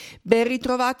Ben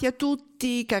ritrovati a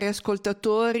tutti, cari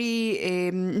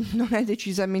ascoltatori. Non è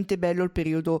decisamente bello il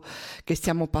periodo che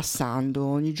stiamo passando.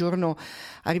 Ogni giorno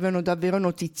arrivano davvero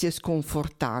notizie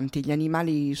sconfortanti. Gli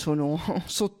animali sono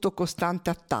sotto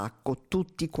costante attacco,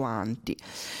 tutti quanti.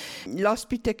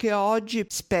 L'ospite che oggi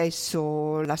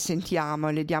spesso la sentiamo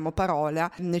e le diamo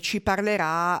parola, ci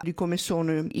parlerà di come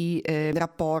sono i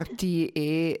rapporti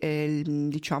e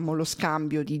diciamo lo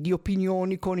scambio di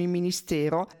opinioni con il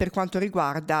Ministero per quanto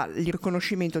riguarda il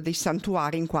riconoscimento dei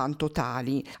santuari in quanto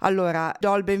tali. Allora,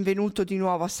 do il benvenuto di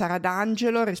nuovo a Sara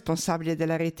D'Angelo, responsabile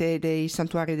della rete dei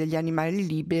santuari degli animali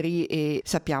liberi e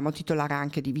sappiamo titolare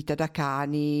anche di Vita da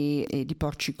Cani e di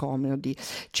Porci Comodi.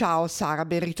 Ciao Sara,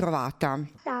 ben ritrovata.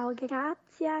 Ciao,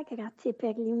 grazie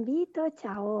per l'invito,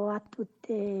 ciao a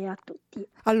tutte e a tutti.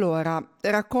 Allora,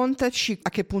 raccontaci a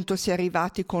che punto si è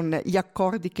arrivati con gli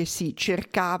accordi che si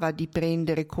cercava di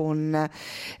prendere con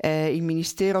il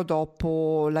Ministero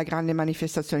dopo la grande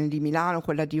manifestazione di Milano,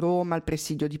 quella di Roma, il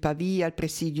presidio di Pavia, il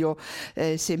presidio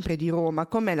sempre di Roma.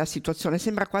 Com'è la situazione?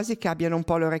 Sembra quasi che abbiano un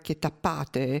po' le orecchie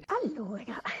tappate.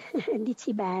 Allora,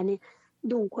 dici bene.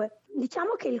 Dunque,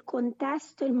 diciamo che il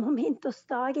contesto, il momento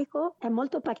storico è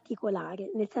molto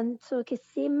particolare, nel senso che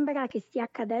sembra che stia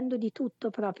accadendo di tutto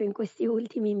proprio in questi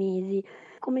ultimi mesi,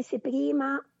 come se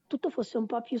prima tutto fosse un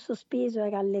po' più sospeso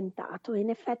e rallentato. In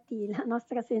effetti la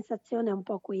nostra sensazione è un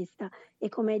po' questa e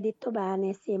come hai detto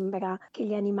bene, sembra che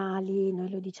gli animali, noi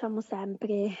lo diciamo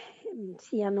sempre,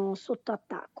 siano sotto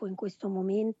attacco in questo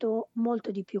momento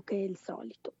molto di più che il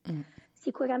solito.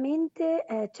 Sicuramente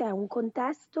c'è un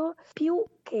contesto più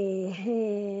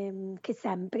che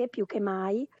sempre, più che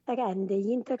mai, rende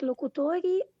gli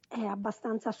interlocutori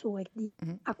abbastanza sordi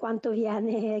a quanto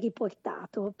viene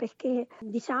riportato, perché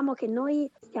diciamo che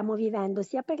noi stiamo vivendo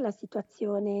sia per la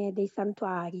situazione dei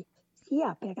santuari,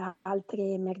 sia per altre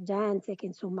emergenze che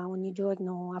insomma ogni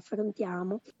giorno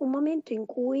affrontiamo, un momento in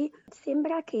cui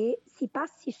sembra che si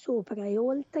passi sopra e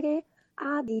oltre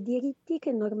a dei diritti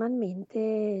che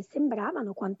normalmente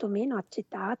sembravano quantomeno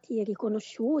accettati e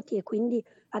riconosciuti e quindi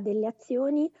a delle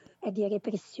azioni di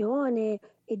repressione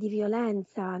e di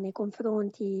violenza nei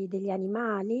confronti degli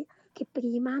animali che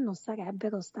prima non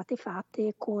sarebbero state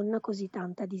fatte con così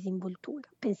tanta disinvoltura.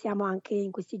 Pensiamo anche in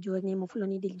questi giorni ai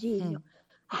mufloni del Giglio.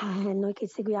 Noi che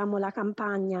seguiamo la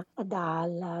campagna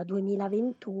dal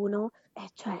 2021,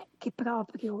 cioè che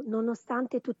proprio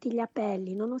nonostante tutti gli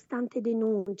appelli, nonostante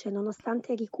denunce,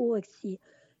 nonostante ricorsi,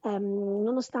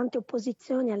 nonostante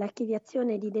opposizioni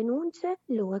all'archiviazione di denunce,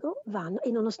 loro vanno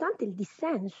e nonostante il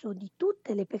dissenso di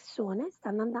tutte le persone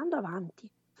stanno andando avanti.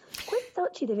 Questo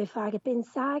ci deve fare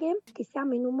pensare che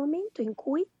siamo in un momento in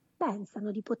cui pensano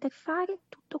di poter fare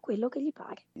tutto quello che gli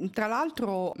pare. Tra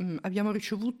l'altro abbiamo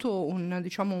ricevuto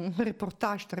un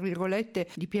reportage, tra virgolette,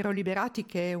 di Piero Liberati,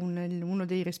 che è uno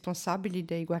dei responsabili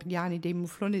dei guardiani dei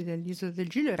mufloni dell'isola del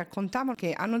Giglio, e raccontavano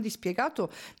che hanno dispiegato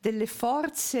delle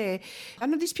forze,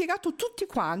 hanno dispiegato tutti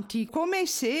quanti, come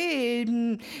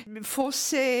se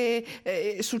fosse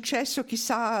successo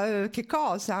chissà che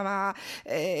cosa, ma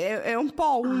è un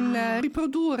po' un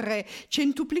riprodurre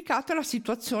centuplicato la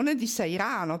situazione di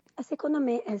Sairano. Secondo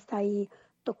me stai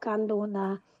toccando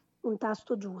un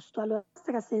tasto giusto. Allora, la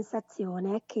nostra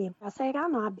sensazione è che a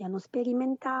Sairano abbiano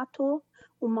sperimentato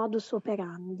un modus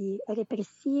operandi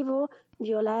repressivo,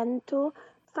 violento,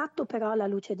 fatto però alla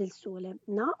luce del sole,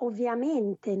 no?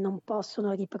 Ovviamente non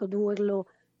possono riprodurlo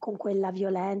con quella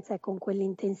violenza e con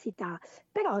quell'intensità,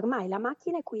 però ormai la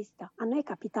macchina è questa. A noi è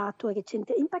capitato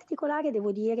in particolare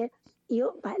devo dire,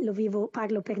 io lo vivo,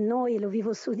 parlo per noi, lo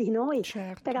vivo su di noi,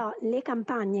 Certo. però le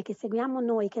campagne che seguiamo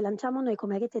noi, che lanciamo noi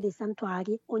come rete dei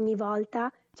santuari, ogni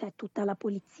volta c'è tutta la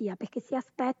polizia, perché si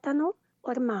aspettano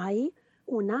ormai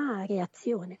una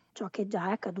reazione, ciò che già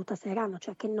è accaduto a Sairano,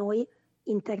 cioè che noi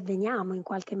interveniamo in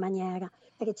qualche maniera.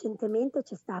 Recentemente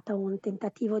c'è stato un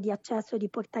tentativo di accesso di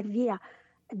portar via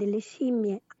delle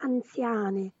scimmie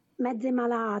anziane, mezze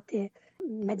malate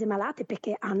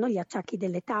perché hanno gli acciacchi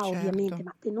dell'età, Certo. ovviamente,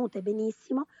 ma tenute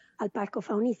benissimo al parco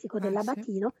faunistico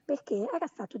dell'Abatino, sì, perché era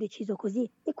stato deciso così.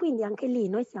 E quindi anche lì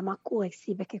noi siamo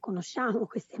accorsi, perché conosciamo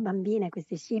queste bambine,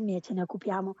 queste scimmie, e ce ne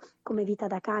occupiamo come Vita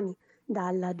da Cani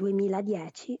dal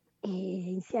 2010 e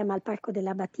insieme al parco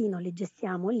dell'Abatino le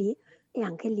gestiamo lì, e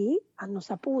anche lì hanno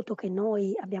saputo che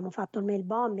noi abbiamo fatto il mail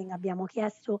bombing, abbiamo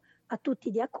chiesto a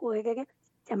tutti di accorrere,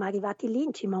 siamo arrivati lì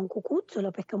in cima a un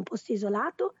cucuzzolo perché è un posto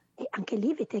isolato, e anche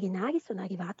lì i veterinari sono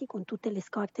arrivati con tutte le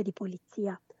scorte di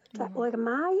polizia. Cioè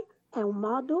ormai è un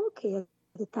modo che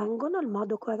ritengono il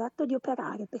modo corretto di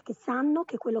operare, perché sanno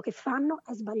che quello che fanno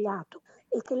è sbagliato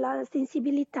e che la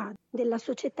sensibilità della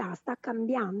società sta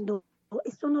cambiando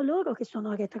e sono loro che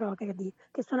sono retrogradi,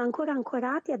 che sono ancora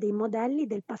ancorati a dei modelli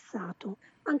del passato,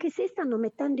 anche se stanno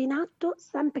mettendo in atto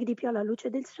sempre di più alla luce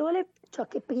del sole ciò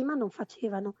che prima non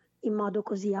facevano in modo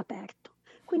così aperto.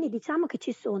 Quindi diciamo che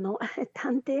ci sono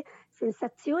tante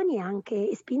sensazioni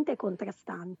anche spinte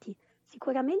contrastanti.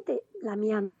 Sicuramente la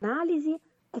mia analisi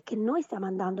è che noi stiamo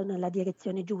andando nella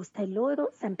direzione giusta e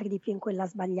loro sempre di più in quella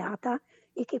sbagliata,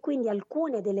 e che quindi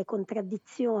alcune delle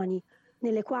contraddizioni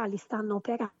nelle quali stanno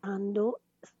operando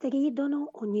stridono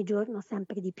ogni giorno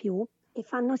sempre di più e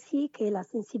fanno sì che la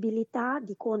sensibilità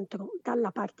di contro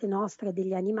dalla parte nostra e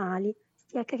degli animali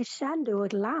stia crescendo e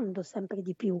urlando sempre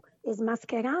di più e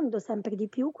smascherando sempre di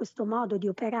più questo modo di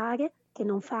operare che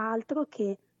non fa altro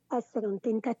che essere un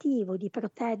tentativo di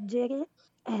proteggere,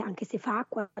 anche se fa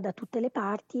acqua da tutte le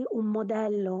parti, un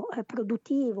modello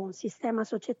produttivo, un sistema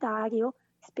societario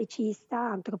specista,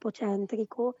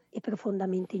 antropocentrico e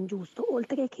profondamente ingiusto,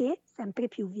 oltre che sempre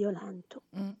più violento.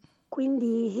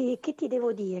 Quindi che ti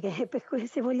devo dire?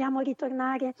 Se vogliamo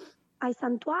ritornare ai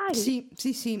santuari, sì,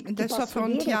 adesso posso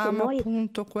dire che affrontiamo noi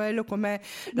appunto quello com'è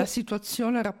la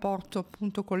situazione, il rapporto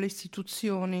appunto con le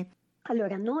istituzioni.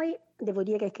 Allora, noi devo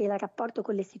dire che il rapporto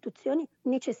con le istituzioni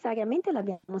necessariamente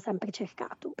l'abbiamo sempre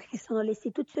cercato, perché sono le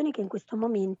istituzioni che in questo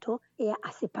momento, e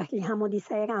se parliamo di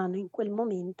Sairano, in quel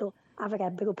momento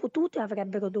avrebbero potuto e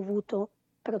avrebbero dovuto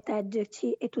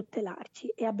proteggerci e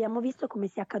tutelarci, e abbiamo visto come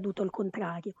sia accaduto il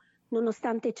contrario.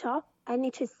 Nonostante ciò, è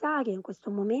necessario in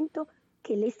questo momento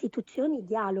che le istituzioni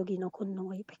dialoghino con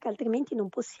noi, perché altrimenti non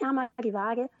possiamo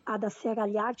arrivare ad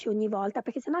asserragliarci ogni volta,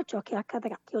 perché sennò ciò che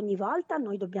accadrà, che ogni volta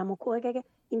noi dobbiamo correre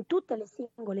in tutte le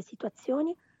singole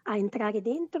situazioni a entrare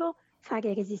dentro,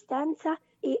 fare resistenza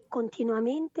e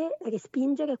continuamente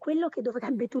respingere quello che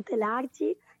dovrebbe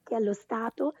tutelarci, che è lo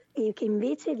Stato, e che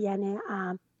invece viene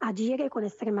a agire con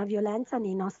estrema violenza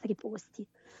nei nostri posti.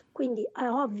 Quindi è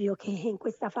ovvio che in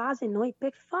questa fase noi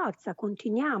per forza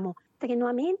continuiamo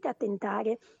strenuamente a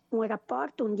tentare un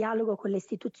rapporto, un dialogo con le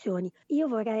istituzioni. Io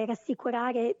vorrei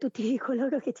rassicurare tutti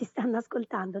coloro che ci stanno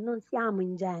ascoltando, non siamo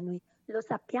ingenui, lo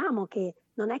sappiamo che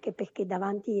non è che perché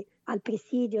davanti al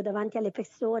presidio, davanti alle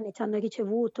persone ci hanno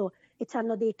ricevuto e ci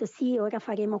hanno detto sì, ora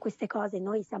faremo queste cose,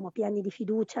 noi siamo pieni di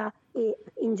fiducia e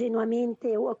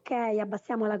ingenuamente ok,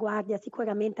 abbassiamo la guardia,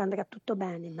 sicuramente andrà tutto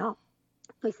bene, no.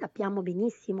 Noi sappiamo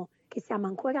benissimo che siamo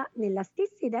ancora nella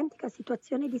stessa identica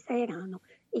situazione di Sairano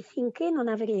e finché non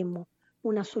avremo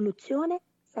una soluzione,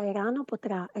 Sairano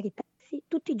potrà ripetersi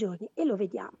tutti i giorni e lo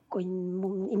vediamo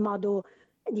in modo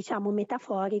diciamo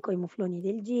metaforico, i mufloni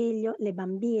del Giglio, le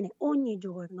bambine, ogni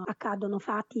giorno accadono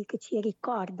fatti che ci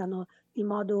ricordano il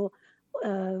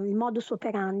modus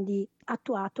operandi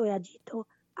attuato e agito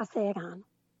a Sairano.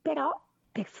 Però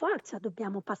per forza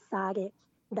dobbiamo passare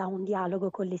da un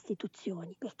dialogo con le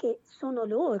istituzioni, perché sono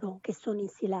loro che sono in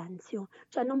silenzio,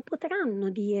 cioè non potranno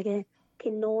dire che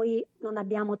noi non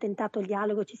abbiamo tentato il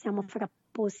dialogo, ci siamo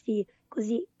frapposti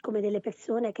così come delle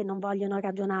persone che non vogliono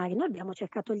ragionare. Noi abbiamo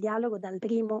cercato il dialogo dal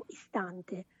primo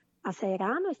istante a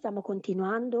Sairano e stiamo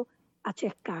continuando a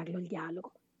cercarlo il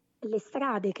dialogo. Le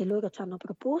strade che loro ci hanno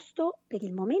proposto, per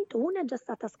il momento una è già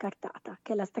stata scartata,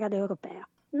 che è la strada europea.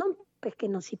 Non perché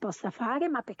non si possa fare,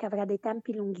 ma perché avrà dei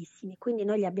tempi lunghissimi. Quindi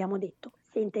noi gli abbiamo detto,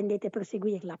 se intendete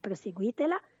proseguirla,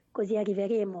 proseguitela, così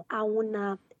arriveremo a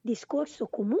un discorso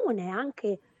comune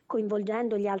anche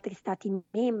coinvolgendo gli altri stati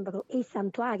membri e i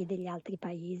santuari degli altri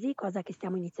paesi, cosa che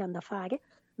stiamo iniziando a fare,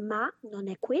 ma non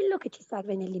è quello che ci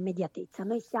serve nell'immediatezza.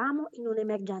 Noi siamo in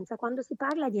un'emergenza. Quando si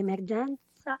parla di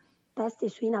emergenza peste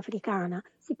suina africana,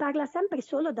 si parla sempre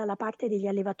solo dalla parte degli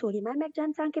allevatori, ma è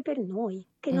emergenza anche per noi,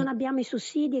 che non abbiamo i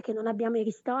sussidi, che non abbiamo i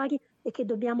ristori e che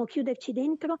dobbiamo chiuderci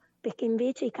dentro perché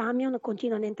invece i camion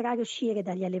continuano a entrare e uscire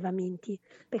dagli allevamenti.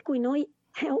 Per cui noi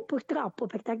purtroppo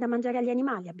per dar da mangiare agli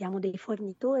animali abbiamo dei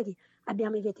fornitori,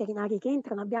 abbiamo i veterinari che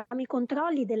entrano, abbiamo i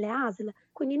controlli delle ASL,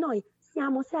 quindi noi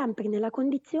siamo sempre nella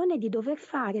condizione di dover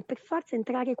fare per forza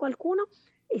entrare qualcuno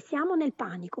e siamo nel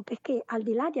panico perché al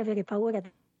di là di avere paura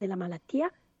della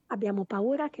malattia abbiamo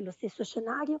paura che lo stesso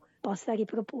scenario possa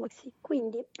riproporsi.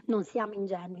 Quindi non siamo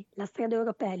ingenui, la strada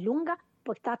europea è lunga,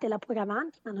 portatela pure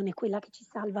avanti, ma non è quella che ci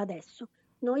salva adesso.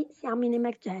 Noi siamo in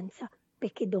emergenza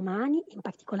perché domani, in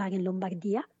particolare in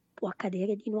Lombardia, può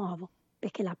accadere di nuovo,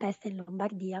 perché la peste in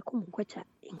Lombardia comunque c'è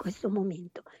in questo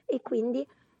momento e quindi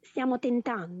stiamo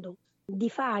tentando di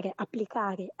fare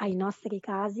applicare ai nostri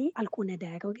casi alcune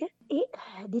deroghe e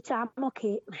diciamo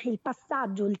che il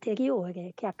passaggio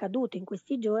ulteriore che è accaduto in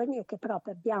questi giorni è che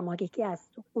proprio abbiamo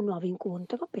richiesto un nuovo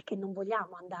incontro perché non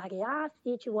vogliamo andare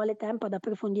sì ci vuole tempo ad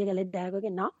approfondire le deroghe,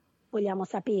 no, vogliamo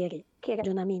sapere che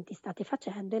ragionamenti state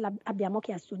facendo e abbiamo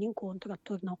chiesto un incontro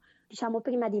attorno, diciamo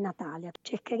prima di Natale.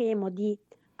 Cercheremo di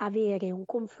avere un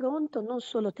confronto non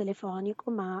solo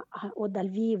telefonico ma o dal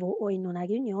vivo o in una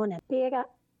riunione per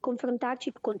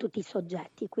confrontarci con tutti i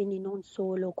soggetti, quindi non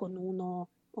solo con un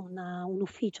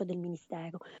ufficio del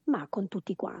Ministero, ma con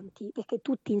tutti quanti, perché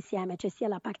tutti insieme, c'è sia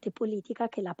la parte politica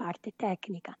che la parte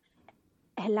tecnica.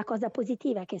 La cosa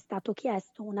positiva è che è stato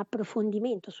chiesto un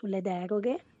approfondimento sulle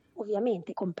deroghe.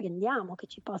 Ovviamente comprendiamo che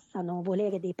ci possano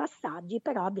volere dei passaggi,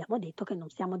 però abbiamo detto che non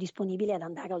siamo disponibili ad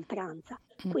andare a oltranza.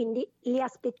 Quindi li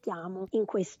aspettiamo in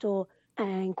questo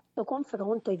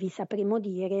confronto e vi sapremo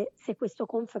dire se questo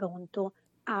confronto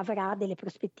avrà delle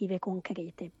prospettive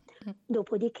concrete.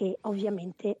 Dopodiché,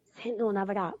 ovviamente, se non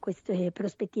avrà queste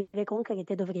prospettive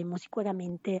concrete, dovremo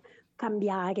sicuramente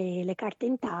cambiare le carte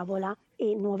in tavola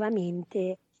e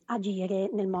nuovamente agire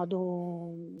nel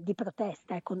modo di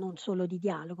protesta, ecco, non solo di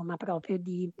dialogo, ma proprio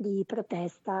di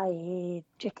protesta, e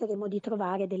cercheremo di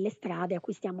trovare delle strade a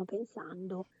cui stiamo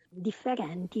pensando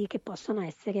differenti che possono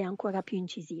essere ancora più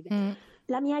incisive.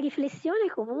 La mia riflessione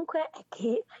comunque è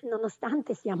che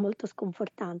nonostante sia molto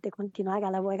sconfortante continuare a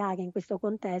lavorare in questo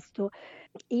contesto,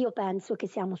 io penso che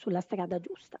siamo sulla strada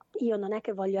giusta. Io non è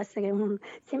che voglio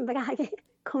sembrare,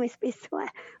 come spesso è,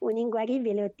 un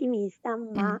inguaribile ottimista,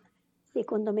 ma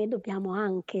secondo me dobbiamo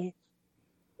anche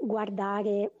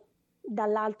guardare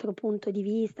dall'altro punto di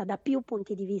vista, da più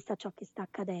punti di vista, ciò che sta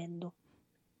accadendo.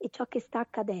 E ciò che sta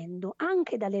accadendo,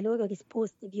 anche dalle loro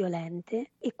risposte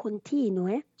violente e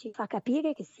continue, ci fa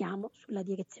capire che siamo sulla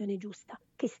direzione giusta,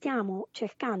 che stiamo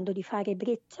cercando di fare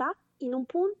breccia in un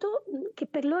punto che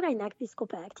per loro ha i nervi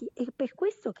scoperti, e per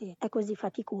questo che è così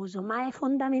faticoso, ma è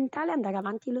fondamentale andare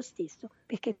avanti lo stesso,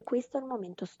 perché questo è il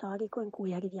momento storico in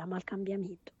cui arriviamo al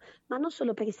cambiamento. Ma non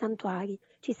solo per i santuari,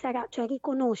 cioè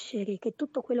riconoscere che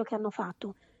tutto quello che hanno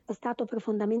fatto è stato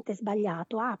profondamente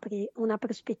sbagliato, apre una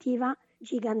prospettiva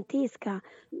gigantesca,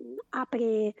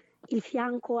 apre il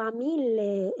fianco a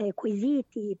 1000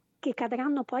 quesiti che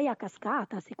cadranno poi a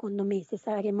cascata, secondo me, se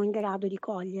saremo in grado di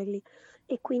coglierli.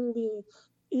 E quindi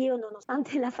io,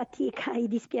 nonostante la fatica, i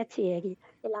dispiaceri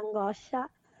e l'angoscia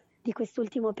di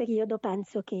quest'ultimo periodo,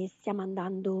 penso che stiamo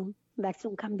andando verso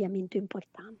un cambiamento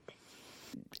importante.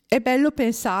 È bello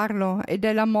pensarlo, ed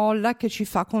è la molla che ci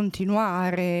fa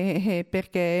continuare,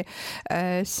 perché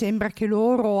sembra che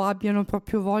loro abbiano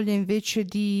proprio voglia invece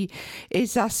di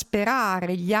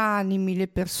esasperare gli animi, le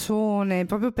persone,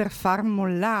 proprio per far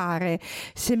mollare.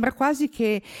 Sembra quasi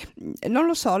che, non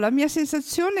lo so, la mia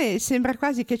sensazione sembra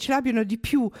quasi che ce l'abbiano di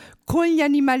più con gli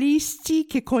animalisti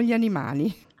che con gli animali.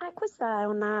 Questa è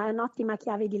un'ottima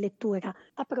chiave di lettura,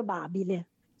 è probabile.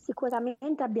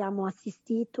 Sicuramente abbiamo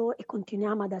assistito e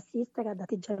continuiamo ad assistere ad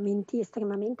atteggiamenti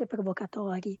estremamente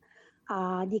provocatori,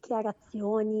 a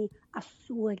dichiarazioni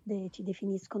assurde. Ci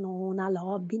definiscono una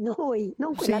lobby, noi,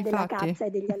 non quella Sì, della infatti. cazza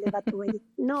e degli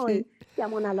allevatori, noi Sì.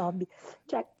 siamo una lobby.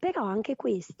 Cioè, però anche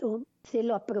questo, se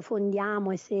lo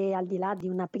approfondiamo e se al di là di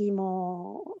una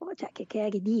cioè che è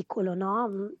ridicolo,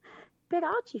 no? Però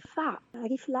ci fa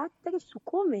riflettere su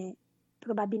come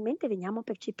probabilmente veniamo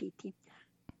percepiti.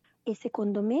 E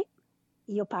secondo me,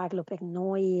 io parlo per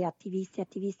noi attivisti e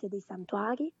attiviste dei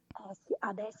santuari,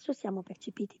 adesso siamo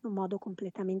percepiti in un modo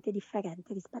completamente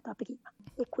differente rispetto a prima.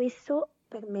 E questo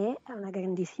per me è una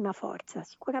grandissima forza.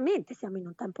 Sicuramente siamo in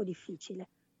un tempo difficile,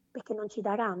 perché non ci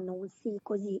daranno un sì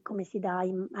così come si dà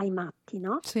ai matti,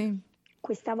 no? Sì.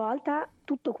 Questa volta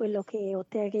tutto quello che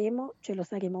otterremo ce lo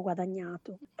saremo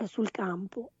guadagnato sul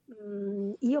campo.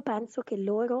 Io penso che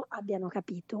loro abbiano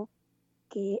capito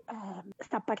che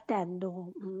sta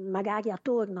partendo, magari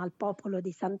attorno al popolo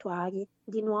dei santuari,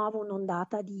 di nuovo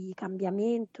un'ondata di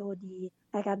cambiamento, di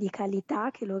radicalità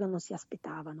che loro non si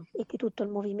aspettavano, e che tutto il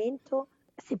movimento,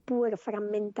 seppur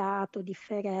frammentato,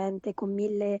 differente, con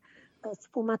 1000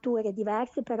 sfumature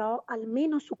diverse, però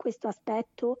almeno su questo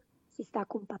aspetto si sta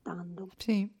compattando.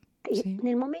 Sì, E sì.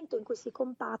 nel momento in cui si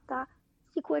compatta,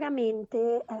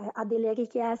 sicuramente ha delle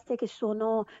richieste che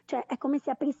sono, cioè è come se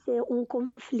aprisse un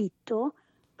conflitto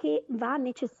che va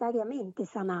necessariamente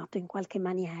sanato in qualche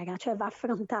maniera, cioè va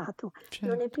affrontato.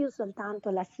 Non è Certo. più soltanto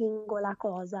la singola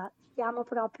cosa, stiamo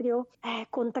proprio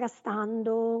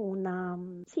contrastando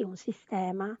un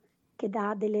sistema che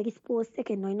dà delle risposte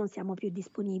che noi non siamo più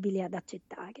disponibili ad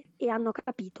accettare, e hanno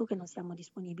capito che non siamo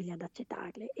disponibili ad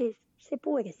accettarle. E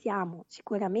seppure siamo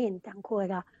sicuramente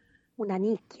ancora una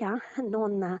nicchia,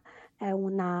 non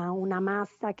una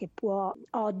massa che può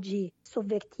oggi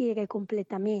sovvertire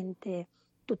completamente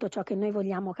tutto ciò che noi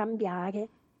vogliamo cambiare,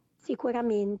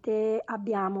 sicuramente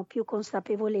abbiamo più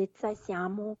consapevolezza e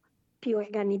siamo più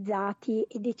organizzati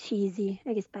e decisi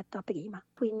rispetto a prima.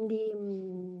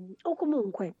 Quindi, o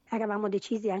comunque eravamo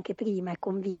decisi anche prima e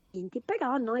convinti,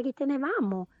 però noi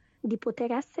ritenevamo di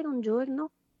poter essere un giorno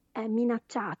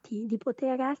minacciati, di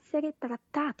poter essere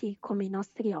trattati come i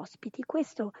nostri ospiti.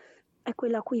 Questo è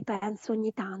quello a cui penso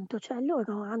ogni tanto, cioè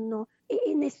loro hanno, e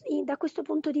da questo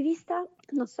punto di vista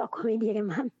non so come dire,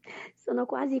 ma sono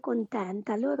quasi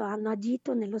contenta, loro hanno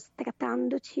agito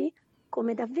trattandoci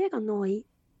come davvero noi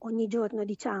ogni giorno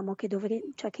diciamo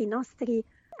cioè che i nostri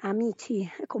amici,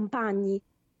 compagni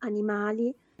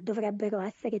animali dovrebbero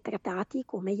essere trattati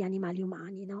come gli animali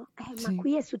umani, no? Ma Sì,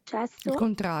 qui è il successo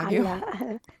contrario.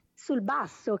 sul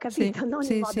basso, Sì, capito? Non in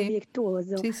sì, modo sì,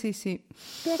 virtuoso. sì, sì, sì.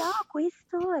 Però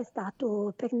questo è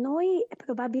stato per noi, e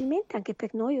probabilmente anche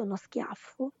per noi, uno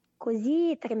schiaffo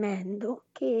così tremendo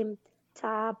che ci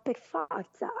ha per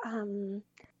forza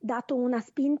dato una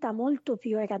spinta molto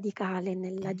più radicale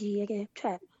nell'agire.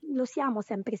 Cioè, lo siamo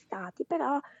sempre stati,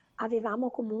 però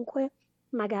avevamo comunque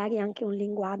magari anche un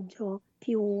linguaggio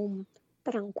più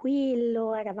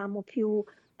tranquillo, eravamo più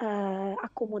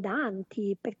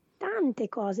accomodanti per tante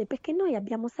cose, perché noi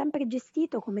abbiamo sempre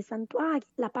gestito come santuari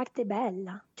la parte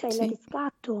bella, cioè il Sì,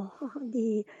 riscatto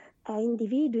di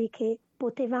individui che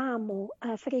potevamo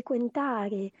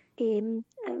frequentare e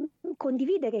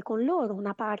condividere con loro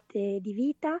una parte di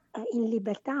vita in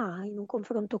libertà, in un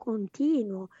confronto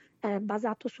continuo,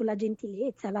 basato sulla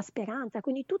gentilezza, la speranza,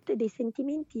 quindi tutti dei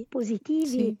sentimenti positivi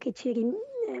sì. che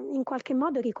in qualche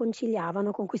modo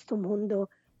riconciliavano con questo mondo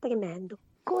tremendo.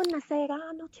 Con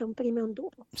Sairano c'è un prima e un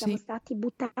dopo, siamo Sì, stati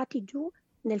buttati giù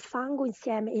nel fango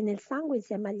insieme e nel sangue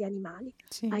insieme agli animali,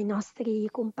 sì. ai nostri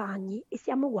compagni e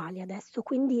siamo uguali adesso,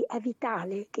 quindi è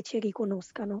vitale che ci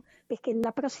riconoscano perché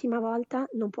la prossima volta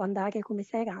non può andare come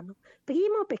Sairano.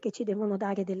 Primo perché ci devono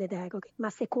dare delle deroghe,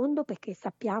 ma secondo perché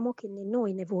sappiamo che né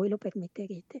noi né voi lo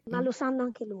permetterete, ma Mm, lo sanno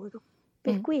anche loro.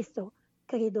 Per mm. questo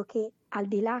credo che al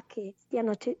di là che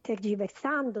stiano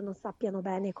tergiversando, non sappiano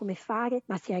bene come fare,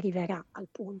 ma si arriverà al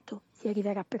punto, si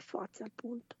arriverà per forza al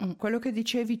punto. Quello che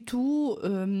dicevi tu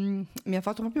mi ha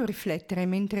fatto proprio riflettere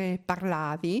mentre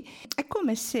parlavi. È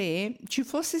come se ci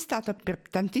fosse stato per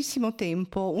tantissimo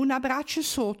tempo una brace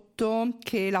sotto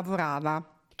che lavorava.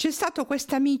 C'è stata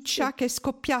questa Sì, miccia che è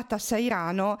scoppiata a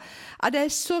Sairano,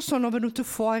 adesso sono venuti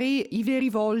fuori i veri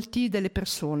volti delle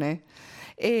persone.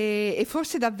 E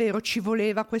forse davvero ci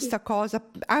voleva sì, questa cosa,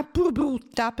 pur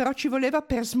brutta, però ci voleva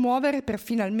per smuovere, per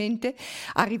finalmente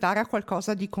arrivare a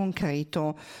qualcosa di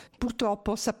concreto.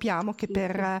 Purtroppo sappiamo che sì,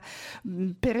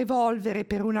 sì. per evolvere,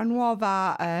 per una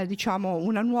nuova, diciamo,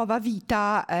 una nuova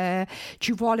vita,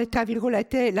 ci vuole, tra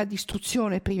virgolette, la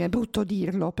distruzione prima. È brutto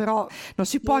dirlo, però non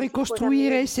si può Sì,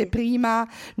 ricostruire se sicuramente. prima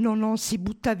non si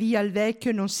butta via il vecchio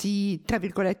e non si, tra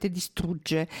virgolette,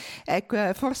 distrugge.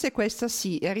 Ecco, forse questa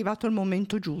sì, è arrivato il momento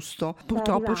giusto. È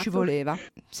Purtroppo ci arrivato. voleva.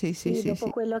 Sì, sì, Sì, sì, dopo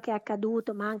sì. quello che è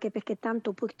accaduto, ma anche perché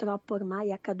tanto purtroppo ormai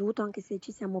è accaduto, anche se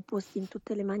ci siamo opposti in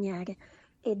tutte le maniere.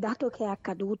 E dato che è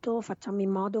accaduto, facciamo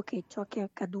in modo che ciò che è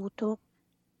accaduto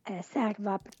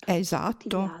serva per tutti gli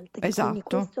Esatto, altri. Quindi esatto.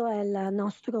 questo è il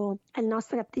nostro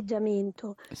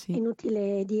atteggiamento. È Sì.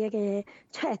 inutile dire,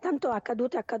 cioè, tanto è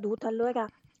accaduto, allora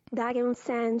dare un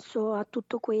senso a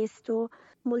tutto questo,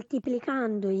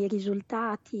 moltiplicando i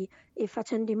risultati e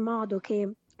facendo in modo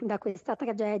che da questa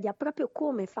tragedia, proprio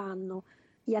come fanno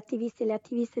gli attivisti e le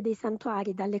attiviste dei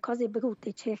santuari, dalle cose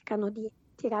brutte cercano di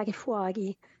tirare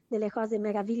fuori delle cose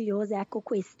meravigliose, ecco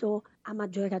questo a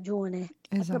maggior ragione.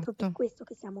 È proprio per Esatto. questo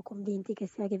che siamo convinti che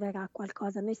si arriverà a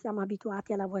qualcosa. Noi siamo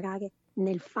abituati a lavorare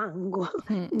nel fango,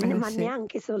 ma Sì,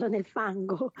 neanche solo nel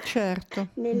fango, certo.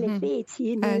 nelle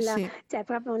feci, Sì. cioè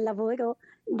proprio un lavoro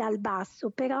dal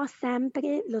basso, però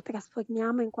sempre lo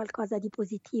trasformiamo in qualcosa di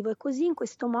positivo e così in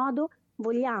questo modo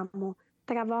vogliamo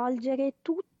travolgere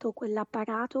tutto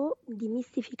quell'apparato di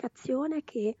mistificazione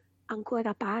che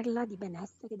ancora parla di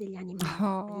benessere degli animali.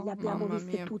 Oh, Le abbiamo mamma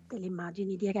viste mia. tutte le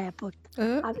immagini di report.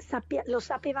 Eh, Lo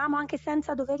sapevamo anche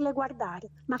senza doverle guardare,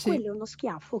 ma sì. quello è uno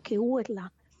schiaffo che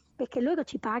urla, perché loro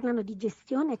ci parlano di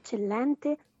gestione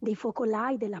eccellente dei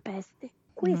focolai della peste.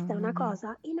 Questa è Mamma una mia.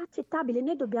 cosa inaccettabile,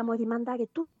 noi dobbiamo rimandare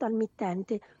tutto al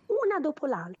mittente, una dopo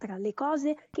l'altra, le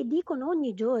cose che dicono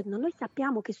ogni giorno. Noi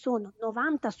sappiamo che sono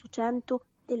 90 su 100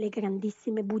 delle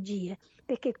grandissime bugie,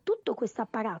 perché tutto questo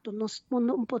apparato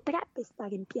non potrebbe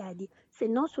stare in piedi se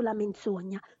non sulla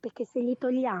menzogna, perché se gli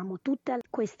togliamo tutta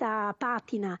questa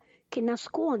patina che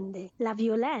nasconde la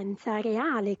violenza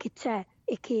reale che c'è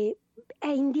e che è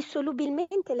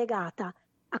indissolubilmente legata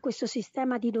a questo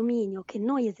sistema di dominio che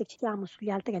noi esercitiamo sugli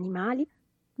altri animali,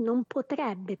 non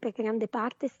potrebbe per grande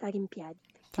parte stare in piedi.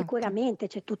 Sicuramente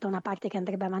c'è tutta una parte che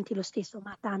andrebbe avanti lo stesso,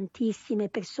 ma tantissime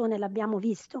persone l'abbiamo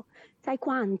visto. Sai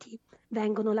quanti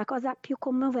vengono? La cosa più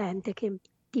commovente che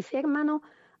ti fermano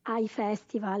ai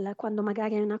festival, quando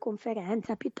magari hai una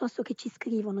conferenza, piuttosto che ci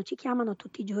scrivono, ci chiamano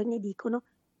tutti i giorni e dicono: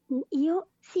 io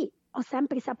sì, ho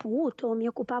sempre saputo, mi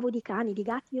occupavo di cani, di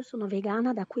gatti, io sono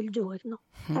vegana da quel giorno.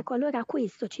 Ecco, allora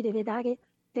questo ci deve dare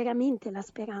veramente la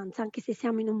speranza, anche se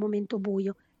siamo in un momento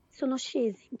buio. Sono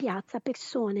scese in piazza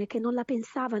persone che non la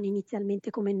pensavano inizialmente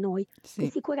come noi, che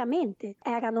sicuramente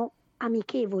erano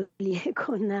amichevoli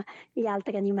con gli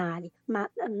altri animali, ma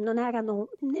non erano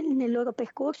nel loro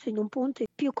percorso in un punto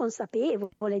più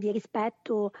consapevole di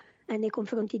rispetto nei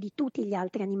confronti di tutti gli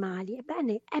altri animali.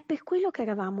 Ebbene, è per quello che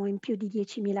eravamo in più di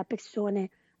 10.000 persone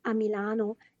a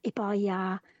Milano e poi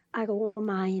a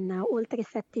Roma in oltre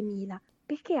 7.000,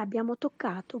 perché abbiamo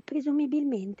toccato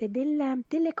presumibilmente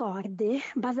delle corde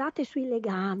basate sui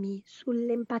legami,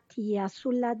 sull'empatia,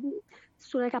 sul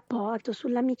rapporto,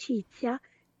 sull'amicizia,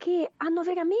 che hanno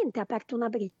veramente aperto una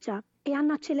breccia e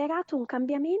hanno accelerato un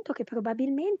cambiamento che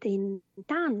probabilmente in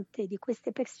tante di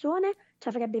queste persone ci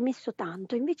avrebbe messo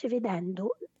tanto. Invece,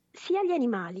 vedendo sia gli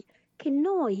animali che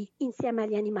noi insieme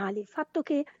agli animali, il fatto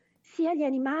che sia gli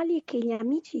animali che gli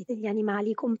amici degli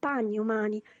animali, i compagni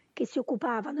umani che si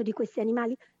occupavano di questi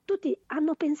animali, tutti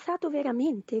hanno pensato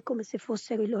veramente come se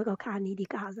fossero i loro cani di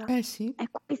casa. Sì. E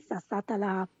questa è stata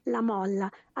la molla.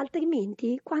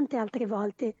 Altrimenti, quante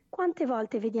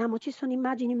volte vediamo, ci sono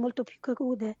immagini molto più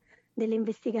crude delle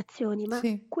investigazioni, ma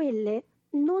quelle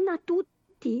non a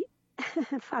tutti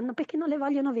fanno, perché non le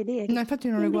vogliono vedere. No, infatti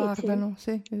non le Invece, guardano,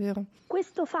 sì, è vero.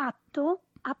 questo fatto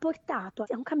ha portato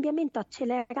a un cambiamento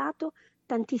accelerato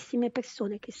tantissime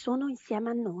persone che sono insieme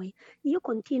a noi. Io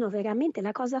continuo veramente,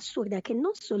 la cosa assurda è che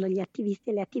non solo gli attivisti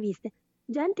e le attiviste,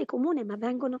 gente comune, ma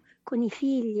vengono con i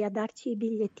figli a darci i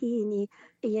bigliettini,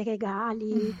 i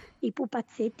regali, i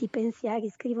pupazzetti, i pensieri,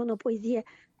 scrivono poesie.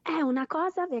 È una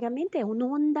cosa veramente, è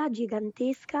un'onda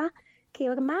gigantesca che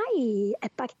ormai è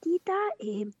partita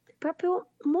e proprio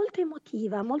molto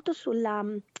emotiva, molto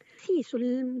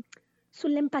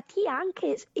sull'empatia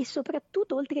anche e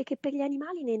soprattutto, oltre che per gli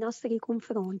animali, nei nostri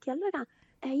confronti. Allora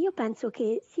io penso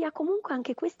che sia comunque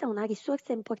anche questa una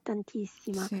risorsa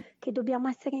importantissima che dobbiamo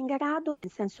essere in grado, in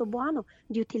senso buono,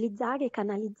 di utilizzare e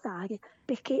canalizzare,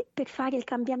 perché per fare il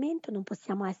cambiamento non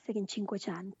possiamo essere in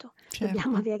 500,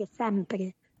 dobbiamo avere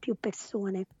sempre più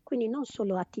persone, quindi non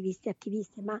solo attivisti e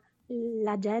attiviste, ma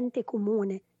la gente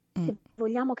comune. Se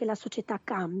vogliamo che la società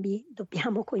cambi,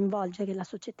 dobbiamo coinvolgere la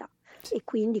società e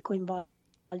quindi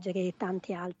coinvolgere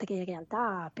tante altre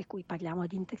realtà, per cui parliamo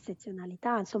di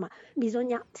intersezionalità. Insomma,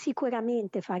 bisogna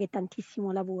sicuramente fare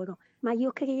tantissimo lavoro, ma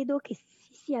io credo che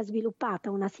si sia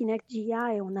sviluppata una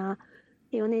sinergia e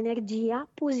un'energia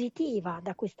positiva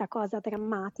da questa cosa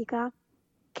drammatica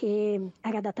che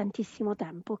era da tantissimo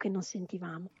tempo che non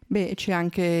sentivamo. Beh, c'è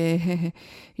anche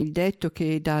il detto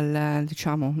che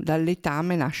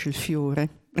dall'etame nasce il fiore.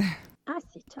 Ah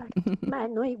sì, certo. Beh,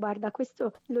 noi guarda,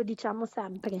 questo lo diciamo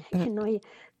sempre, che noi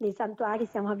nei santuari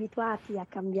siamo abituati a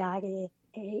cambiare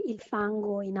il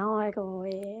fango in oro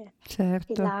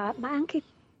ma anche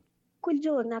quel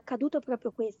giorno è accaduto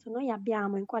proprio questo. Noi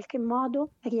abbiamo in qualche modo,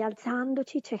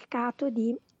 rialzandoci, cercato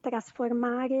di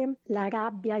trasformare la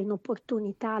rabbia in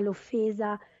opportunità,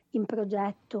 l'offesa in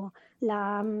progetto,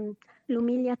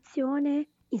 l'umiliazione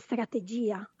in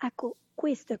strategia. Ecco,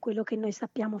 questo è quello che noi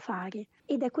sappiamo fare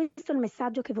ed è questo il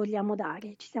messaggio che vogliamo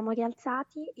dare. Ci siamo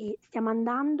rialzati e stiamo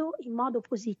andando in modo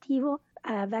positivo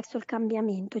verso il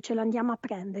cambiamento e ce lo andiamo a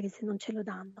prendere se non ce lo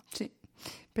danno. Sì,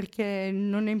 perché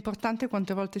non è importante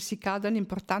quante volte si cada,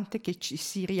 l'importante è che ci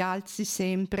si rialzi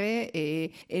sempre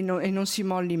e non si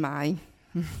molli mai.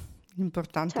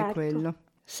 L'importante è quello.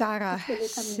 Sara,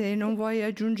 se non vuoi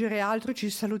aggiungere altro, ci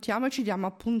salutiamo e ci diamo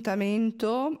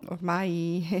appuntamento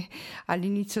ormai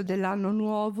all'inizio dell'anno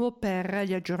nuovo per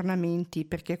gli aggiornamenti,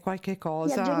 perché qualche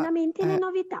cosa... Gli aggiornamenti e le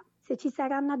novità. Se ci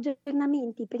saranno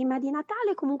aggiornamenti prima di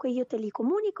Natale, comunque io te li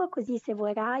comunico, così se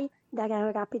vorrai dare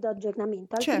un rapido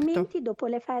aggiornamento. Altrimenti dopo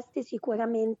le feste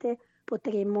sicuramente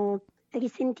potremo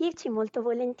risentirci molto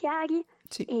volentieri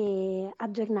e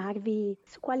aggiornarvi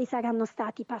su quali saranno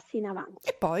stati i passi in avanti.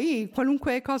 E poi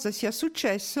qualunque cosa sia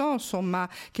successo, insomma,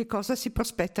 che cosa si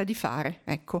prospetta di fare.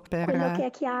 Ecco, Quello che è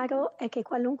chiaro è che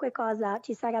qualunque cosa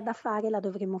ci sarà da fare la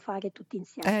dovremo fare tutti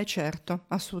insieme. Certo,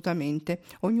 assolutamente.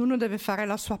 Ognuno deve fare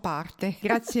la sua parte.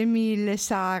 Grazie mille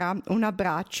Sara, un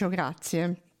abbraccio,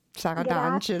 grazie. Sara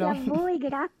D'Angelo. Grazie a voi,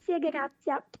 grazie.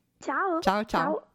 Ciao. Ciao.